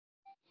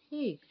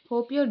Hey,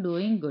 hope you're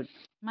doing good.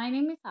 My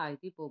name is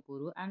Aarti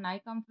Popuru and I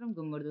come from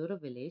Gumbadura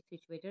village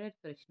situated at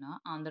Krishna,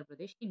 Andhra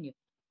Pradesh, India.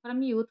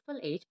 From a youthful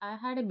age, I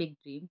had a big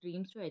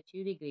dreams to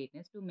achieve the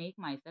greatness, to make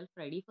myself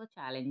ready for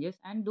challenges,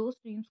 and those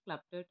dreams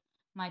cluttered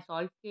my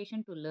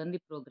qualification to learn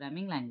the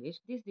programming language.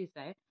 This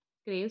desire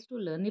craves to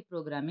learn the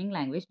programming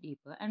language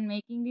deeper and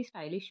making the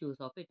stylish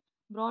use of it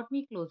brought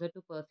me closer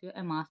to pursue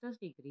a master's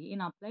degree in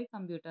applied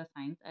computer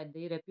science at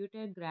the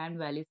reputed Grand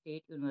Valley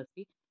State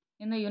University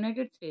in the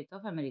United States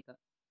of America.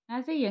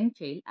 As a young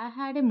child, I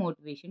had a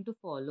motivation to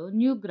follow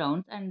new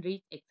grounds and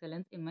reach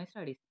excellence in my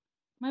studies.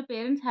 My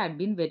parents had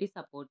been very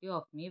supportive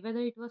of me, whether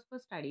it was for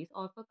studies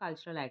or for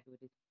cultural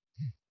activities.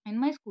 In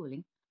my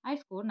schooling, I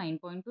scored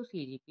 9.2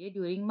 CGPA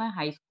during my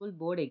high school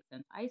board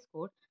exams. I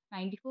scored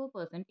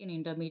 94% in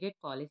intermediate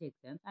college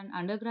exams and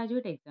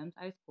undergraduate exams.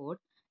 I scored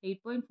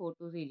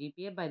 8.42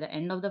 CGPA by the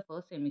end of the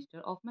first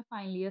semester of my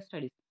final year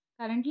studies.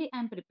 Currently, I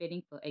am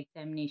preparing for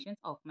examinations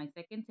of my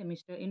second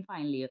semester in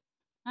final year.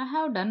 I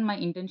have done my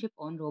internship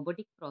on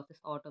robotic process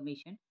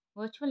automation,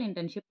 virtual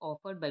internship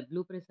offered by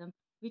Blue Prism,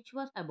 which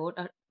was about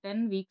a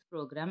 10 weeks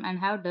program, and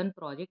have done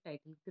project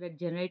titled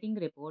generating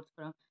reports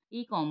from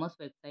e-commerce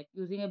website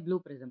using a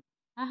Blue Prism.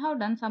 I have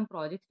done some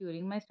projects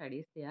during my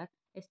studies. They are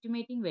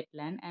estimating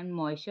wetland and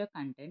moisture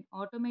content,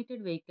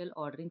 automated vehicle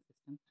ordering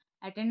system,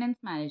 attendance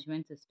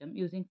management system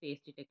using face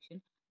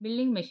detection,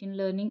 building machine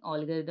learning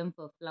algorithm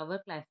for flower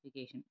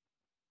classification.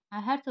 I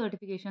had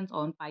certifications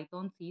on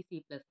Python, C,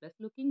 C++.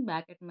 Looking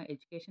back at my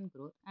education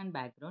growth and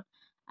background,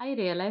 I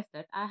realized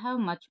that I have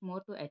much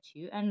more to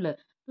achieve and learn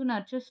to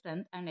nurture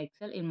strength and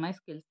excel in my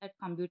skills at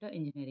computer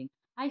engineering.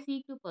 I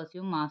seek to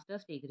pursue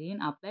master's degree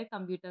in applied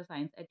computer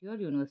science at your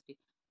university.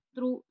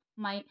 Through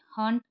my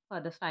hunt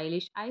for the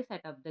stylish, I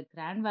set up the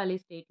Grand Valley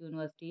State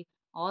University,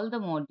 all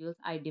the modules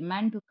I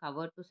demand to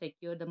cover to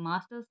secure the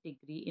master's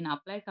degree in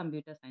applied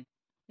computer science.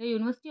 The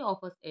university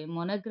offers a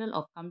monogram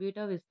of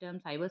computer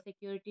wisdom,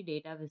 cybersecurity,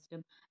 data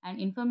wisdom, and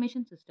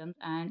information systems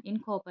and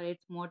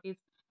incorporates motives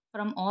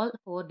from all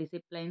four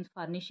disciplines,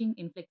 furnishing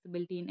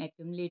inflexibility in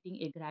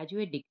accumulating a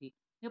graduate degree.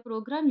 The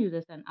program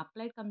uses an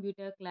applied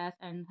computer class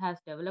and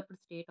has developed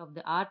state of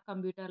the art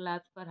computer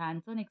labs for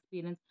hands on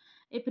experience,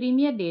 a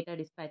premier data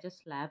dispatches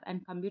lab,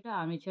 and computer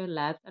armature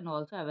labs, and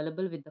also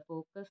available with the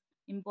focus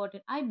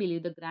important. I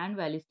believe the Grand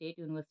Valley State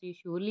University is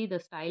surely the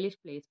stylish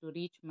place to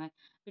reach my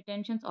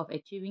pretensions of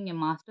achieving a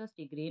master's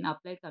degree in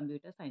applied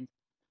computer science.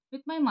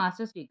 With my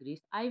master's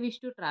degrees, I wish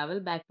to travel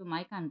back to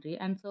my country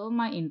and serve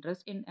my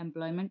interest in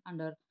employment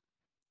under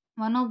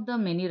one of the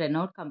many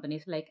renowned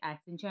companies like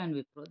Accenture and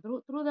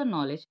Wipro. Through the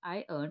knowledge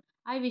I earned,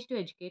 I wish to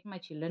educate my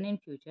children in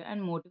future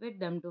and motivate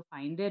them to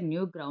find their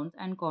new grounds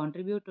and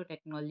contribute to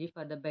technology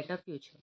for the better future.